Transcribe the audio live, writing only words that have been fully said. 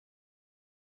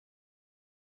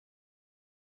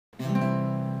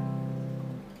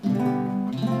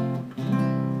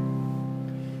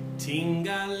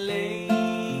Ting-a-layo,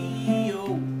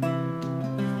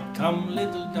 come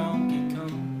little donkey,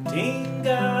 come.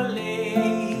 Ting-a-layo,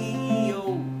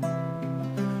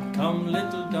 come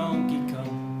little donkey,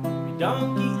 come. Me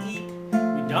donkey eat,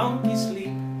 me donkey sleep,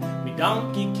 me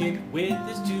donkey kick with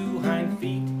his two hind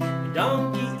feet. Me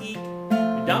donkey eat,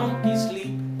 me donkey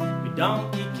sleep, me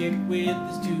donkey kick with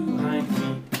his two hind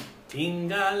feet.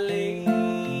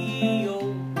 Ting-a-layo,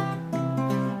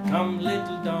 come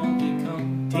little donkey,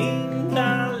 come.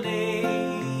 Ting-a-layo,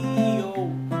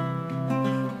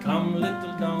 come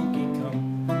little donkey,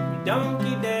 come. Me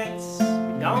donkey dance,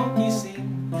 me donkey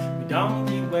sing, me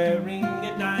donkey wearing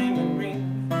a diamond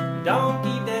ring. Me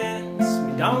donkey dance,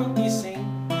 me donkey sing,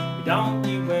 me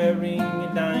donkey wearing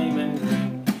a diamond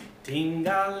ring.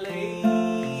 Ting-a-layo,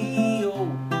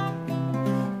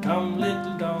 come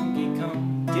little donkey,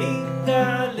 come.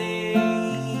 Ting-a-layo,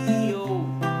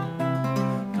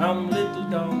 come little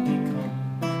donkey, come.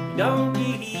 Me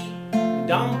donkey eat, me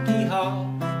donkey haw,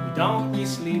 me donkey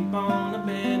sleep on a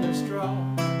bed of straw.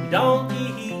 Me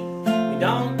donkey eat, me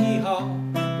donkey haw,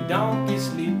 me donkey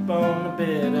sleep on a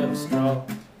bed of straw.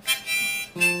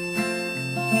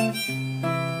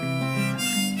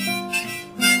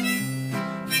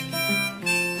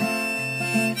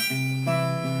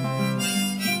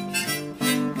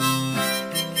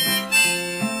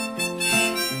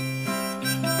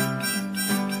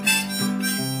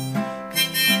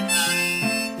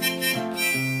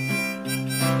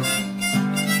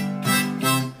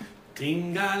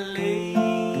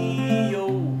 Ting-a-layo,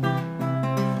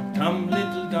 come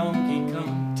little donkey,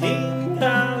 come.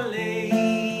 Ting-a-layo,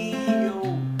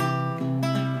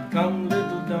 come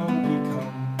little donkey,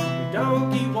 come. Me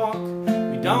donkey walk,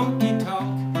 me donkey talk,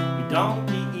 me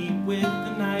donkey eat with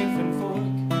a knife and fork.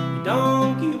 Me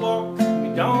donkey walk, me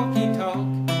donkey talk,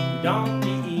 me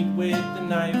donkey eat with a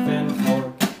knife and fork.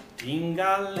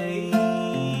 Ting-a-layo,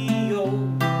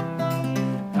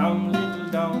 come little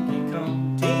donkey, come.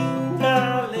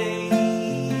 Ting-a-layo,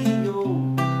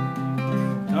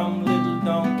 come little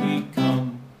donkey, come.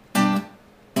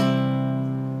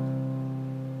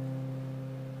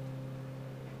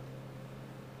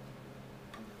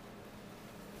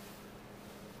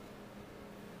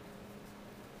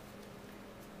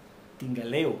 Tinga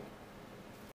Layo.